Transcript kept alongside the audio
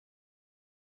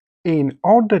In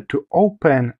order to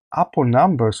open Apple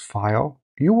Numbers file,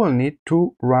 you will need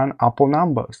to run Apple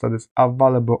Numbers that is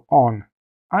available on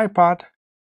iPad,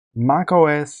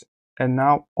 macOS, and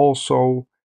now also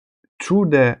through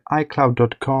the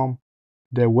iCloud.com,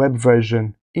 the web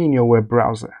version in your web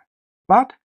browser.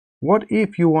 But what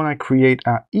if you want to create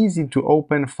an easy to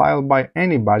open file by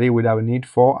anybody without need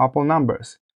for Apple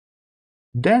Numbers?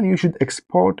 Then you should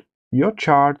export your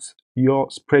charts, your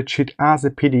spreadsheet as a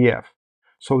PDF.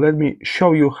 So let me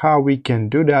show you how we can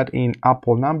do that in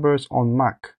Apple Numbers on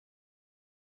Mac.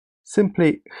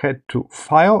 Simply head to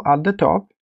File at the top,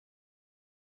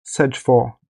 search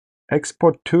for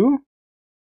Export to,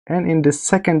 and in the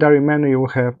secondary menu you will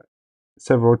have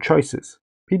several choices: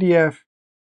 PDF,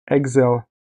 Excel,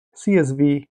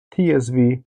 CSV,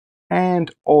 TSV,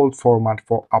 and old format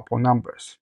for Apple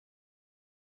Numbers.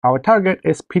 Our target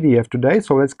is PDF today,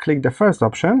 so let's click the first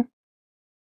option.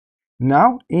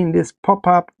 Now in this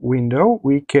pop-up window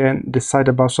we can decide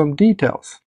about some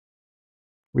details.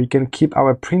 We can keep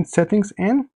our print settings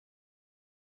in.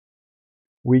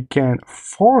 We can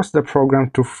force the program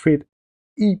to fit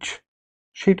each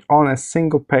sheet on a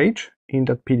single page in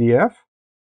that PDF.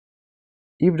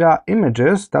 If there are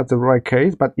images, that's the right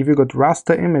case, but if you got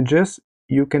raster images,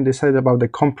 you can decide about the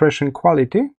compression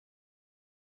quality.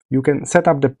 You can set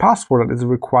up the password that is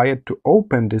required to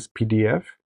open this PDF.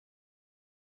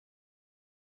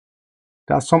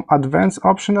 There are some advanced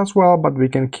options as well, but we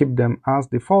can keep them as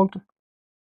default.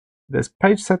 There's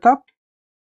page setup.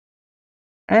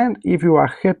 And if you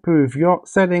are happy with your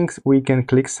settings, we can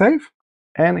click Save.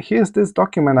 And here's this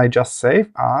document I just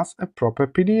saved as a proper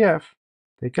PDF.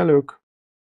 Take a look.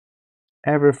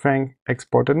 Everything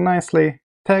exported nicely.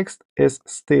 Text is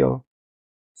still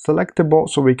selectable,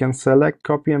 so we can select,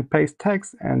 copy and paste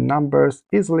text and numbers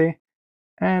easily.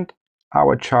 And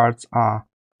our charts are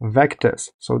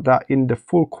vectors, so that in the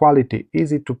full quality,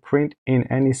 easy to print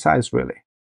in any size really.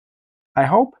 I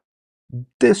hope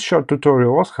this short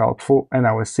tutorial was helpful, and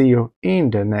I will see you in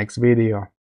the next video.